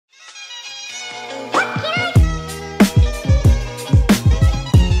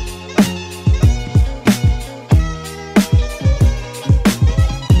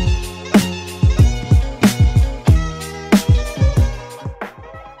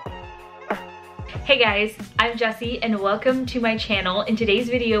Hey guys, I'm Jessie and welcome to my channel. In today's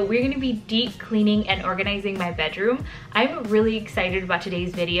video, we're going to be deep cleaning and organizing my bedroom. I'm really excited about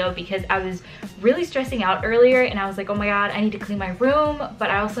today's video because I was really stressing out earlier and I was like, oh my god, I need to clean my room, but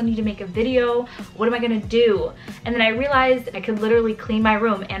I also need to make a video. What am I going to do? And then I realized I could literally clean my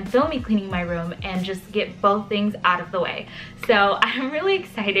room and film me cleaning my room and just get both things out of the way. So I'm really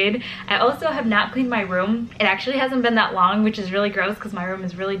excited. I also have not cleaned my room. It actually hasn't been that long, which is really gross because my room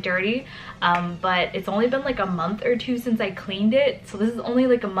is really dirty. But it's only been like a month or two since I cleaned it. So this is only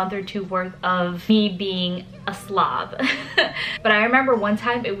like a month or two worth of me being a slob. But I remember one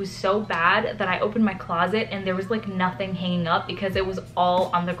time it was so bad that I opened my closet and there was like nothing hanging up because it was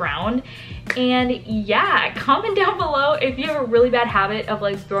all on the ground. And yeah, comment down below if you have a really bad habit of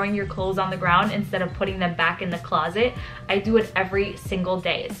like throwing your clothes on the ground instead of putting them back in the closet. I do it every single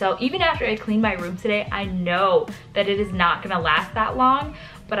day. So even after I clean my room today, I know that it is not gonna last that long,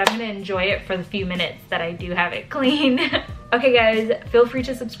 but I'm gonna enjoy it for the few minutes that I do have it clean. Okay guys, feel free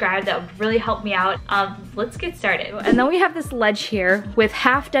to subscribe. That would really help me out. Let's get started. And then we have this ledge here with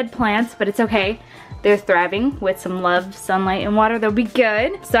half dead plants, but it's okay. They're thriving with some love, sunlight, and water. They'll be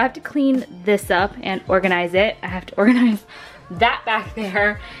good. So I have to clean this up and organize it. I have to organize that back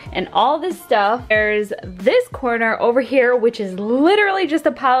there and all this stuff. There's this corner over here, which is literally just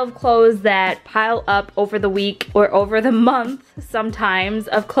a pile of clothes that pile up over the week or over the month sometimes,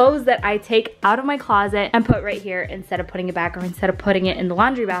 of clothes that I take out of my closet and put right here instead of putting it back or instead of putting it in the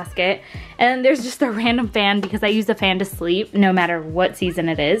laundry basket. And then there's just a random fan because I use a fan to sleep no matter what season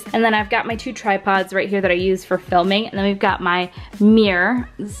it is. And then I've got my two tripods right here that I use for filming. And then we've got my mirror,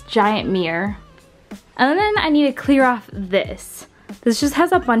 this giant mirror. And then I need to clear off this. This just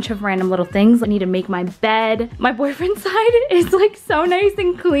has a bunch of random little things. I need to make my bed. My boyfriend's side is like so nice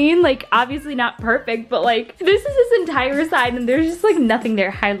and clean. Like obviously not perfect, but like this is his entire side and there's just like nothing there.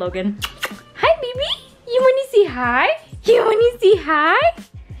 Hi, Logan. Hi, baby. You wanna say hi? You wanna say hi?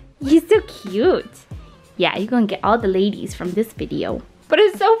 You're so cute. Yeah, you're gonna get all the ladies from this video. But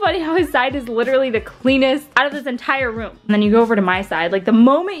it's so funny how his side is literally the cleanest out of this entire room. And then you go over to my side, like the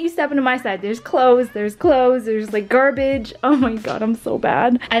moment you step into my side, there's clothes, there's like garbage. Oh my god, I'm so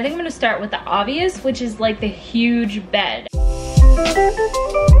bad. I think I'm gonna start with the obvious, which is like the huge bed.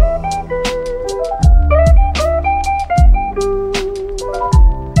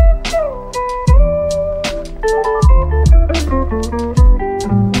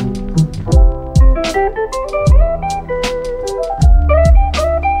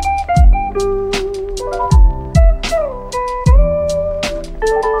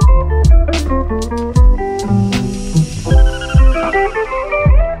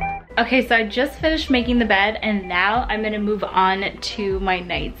 Okay, so I just finished making the bed and now I'm gonna move on to my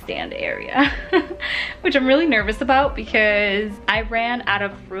nightstand area, which I'm really nervous about because I ran out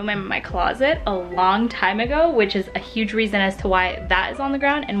of room in my closet a long time ago, which is a huge reason as to why that is on the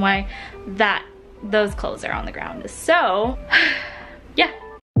ground and why those clothes are on the ground. So, yeah.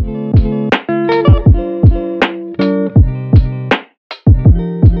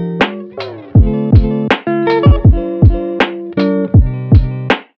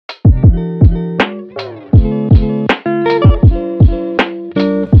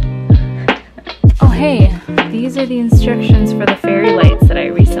 These are the instructions for the fairy lights that I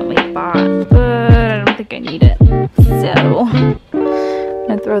recently bought, but I don't think I need it. So, I'm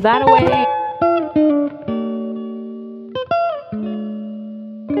gonna throw that away.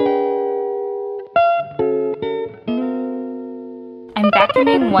 I'm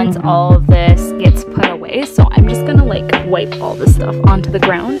vacuuming once all of this gets put away, so I'm just gonna like wipe all this stuff onto the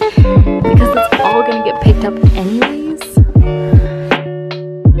ground because it's all gonna get picked up anyways.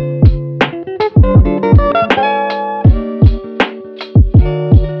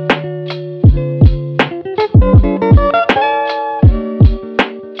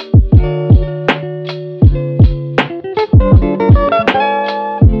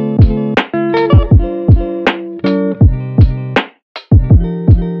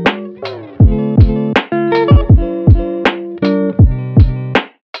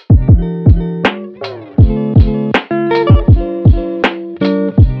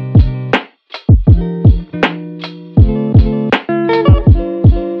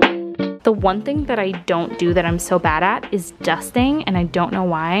 The one thing that I don't do that I'm so bad at is dusting, and I don't know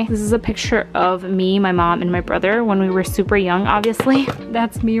why. This is a picture of me, my mom, and my brother when we were super young, obviously.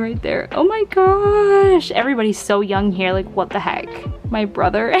 That's me right there. Oh my gosh. Everybody's so young here, like what the heck? My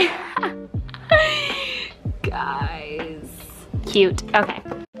brother. Guys. Cute. Okay.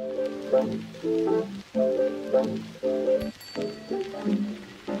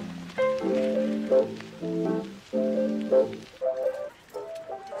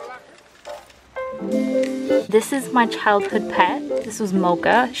 This is my childhood pet. This was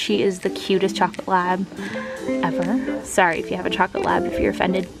Mocha. She is the cutest chocolate lab ever. Sorry if you have a chocolate lab. If you're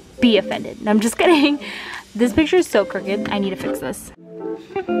offended, be offended. No, I'm just kidding. This picture is so crooked. I need to fix this.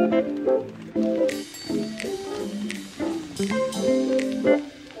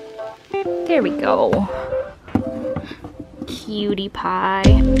 There we go. Cutie pie.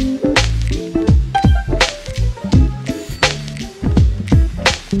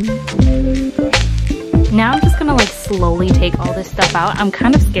 Now I'm just gonna like slowly take all this stuff out. I'm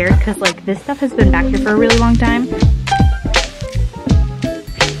kind of scared because like this stuff has been back here for a really long time.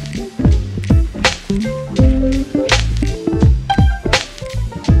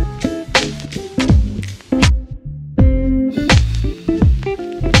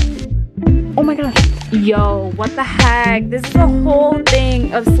 Oh my gosh. Yo, what the heck? This is a whole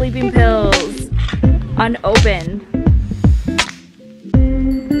thing of sleeping pills unopened.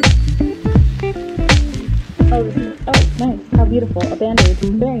 Oh, this is, oh, nice. How beautiful. A band-aid.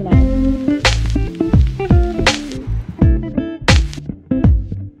 Very nice.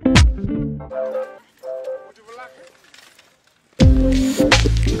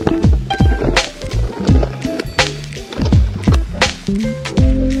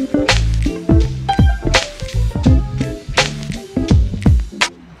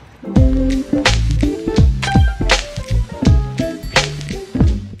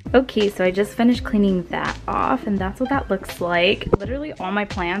 Okay, so I just finished cleaning that off and that's what that looks like. Literally all my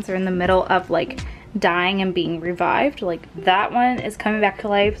plants are in the middle of like dying and being revived. Like that one is coming back to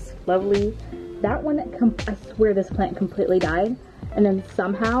life, lovely. That one, I swear this plant completely died. And then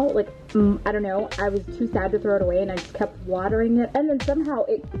somehow, like, I don't know, I was too sad to throw it away and I just kept watering it. And then somehow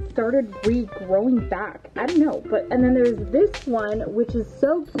it started regrowing back. I don't know, but, and then there's this one, which is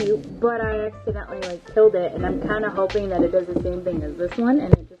so cute, but I accidentally like killed it. And I'm kind of hoping that it does the same thing as this one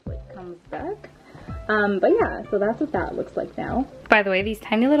and it just like comes back. But yeah, so that's what that looks like now. By the way, these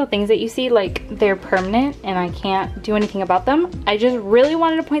tiny little things that you see, like they're permanent and I can't do anything about them. I just really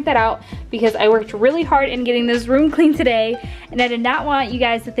wanted to point that out because I worked really hard in getting this room clean today and I did not want you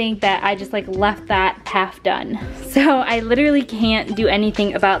guys to think that I just like left that half done. So I literally can't do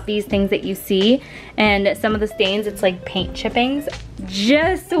anything about these things that you see, and some of the stains, it's like paint chippings.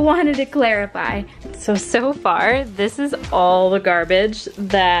 Just wanted to clarify. So far, this is all the garbage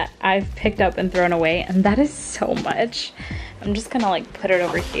that I've picked up and thrown away, and that is so much. I'm just gonna like put it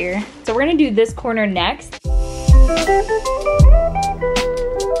over here. So we're gonna do this corner next.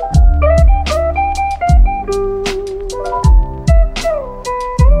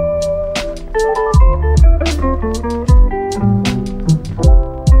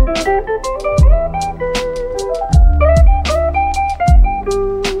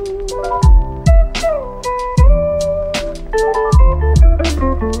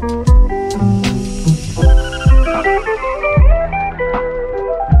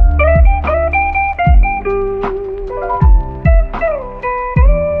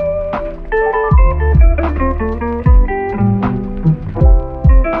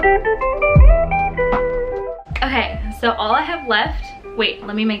 So all I have left, wait,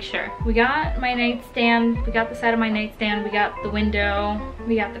 let me make sure. We got my nightstand, we got the side of my nightstand, we got the window,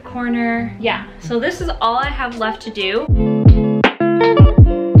 we got the corner. Yeah, so this is all I have left to do.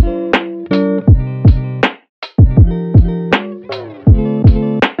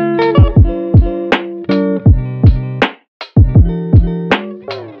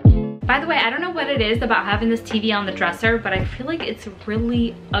 It is about having this TV on the dresser, but I feel like it's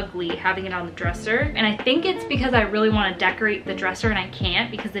really ugly having it on the dresser, and I think it's because I really want to decorate the dresser and I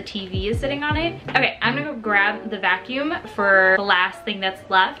can't because the TV is sitting on it. Okay, I'm gonna go grab the vacuum for the last thing that's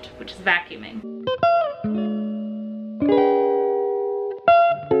left, which is vacuuming.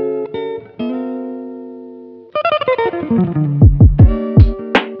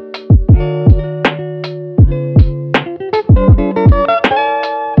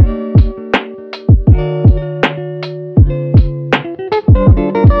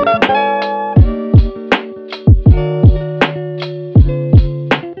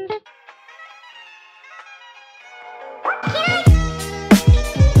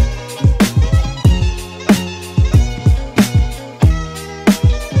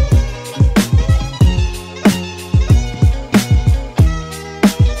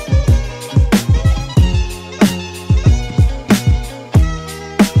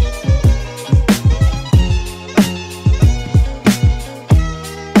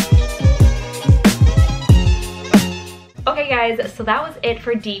 Guys, so that was it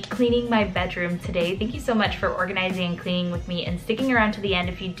for deep cleaning my bedroom today. Thank you so much for organizing and cleaning with me and sticking around to the end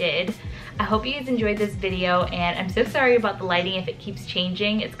if you did. I hope you guys enjoyed this video, and I'm so sorry about the lighting if it keeps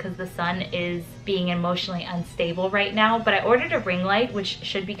changing. It's because the sun is being emotionally unstable right now, but I ordered a ring light which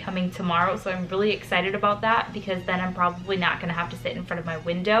should be coming tomorrow, so I'm really excited about that because then I'm probably not gonna have to sit in front of my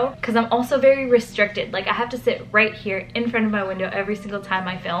window, because I'm also very restricted. Like, I have to sit right here in front of my window every single time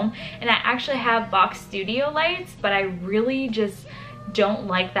I film, and I actually have box studio lights, but I really just don't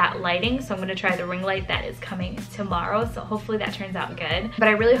like that lighting, so I'm gonna try the ring light that is coming tomorrow, so hopefully that turns out good. But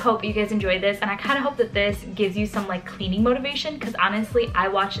I really hope you guys enjoyed this, and I kind of hope that this gives you some like cleaning motivation, because honestly I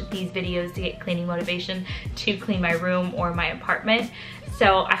watch these videos to get cleaning motivation to clean my room or my apartment.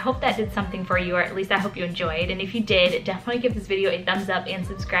 So I hope that did something for you, or at least I hope you enjoyed. And if you did, definitely give this video a thumbs up and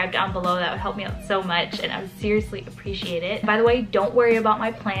subscribe down below. That would help me out so much, and I would seriously appreciate it. By the way, don't worry about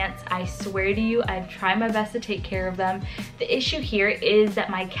my plants. I swear to you, I've tried my best to take care of them. The issue here is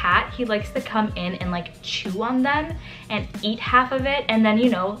that my cat, he likes to come in and like chew on them and eat half of it, and then, you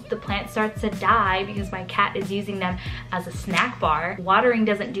know, the plant starts to die because my cat is using them as a snack bar. Watering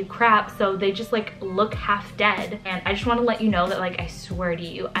doesn't do crap, so they just like look half dead. And I just want to let you know that, like, I swear to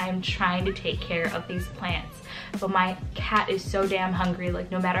you, I'm trying to take care of these plants, but my cat is so damn hungry.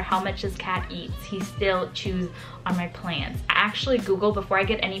 Like, no matter how much this cat eats, he still chews on my plants. I actually Google, before I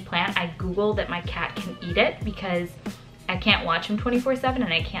get any plant, I Google that my cat can eat it, because I can't watch him 24/7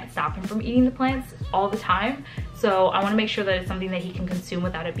 and I can't stop him from eating the plants all the time. So I want to make sure that it's something that he can consume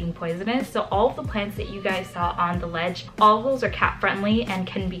without it being poisonous. So all of the plants that you guys saw on the ledge, all of those are cat friendly and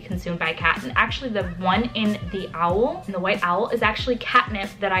can be consumed by a cat. And actually the one in the owl, in the white owl, is actually catnip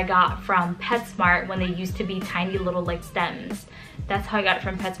that I got from PetSmart when they used to be tiny little like stems. That's how I got it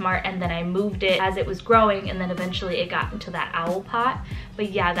from PetSmart, and then I moved it as it was growing, and then eventually it got into that owl pot.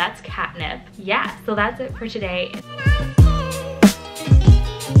 But yeah, that's catnip. Yeah, so that's it for today.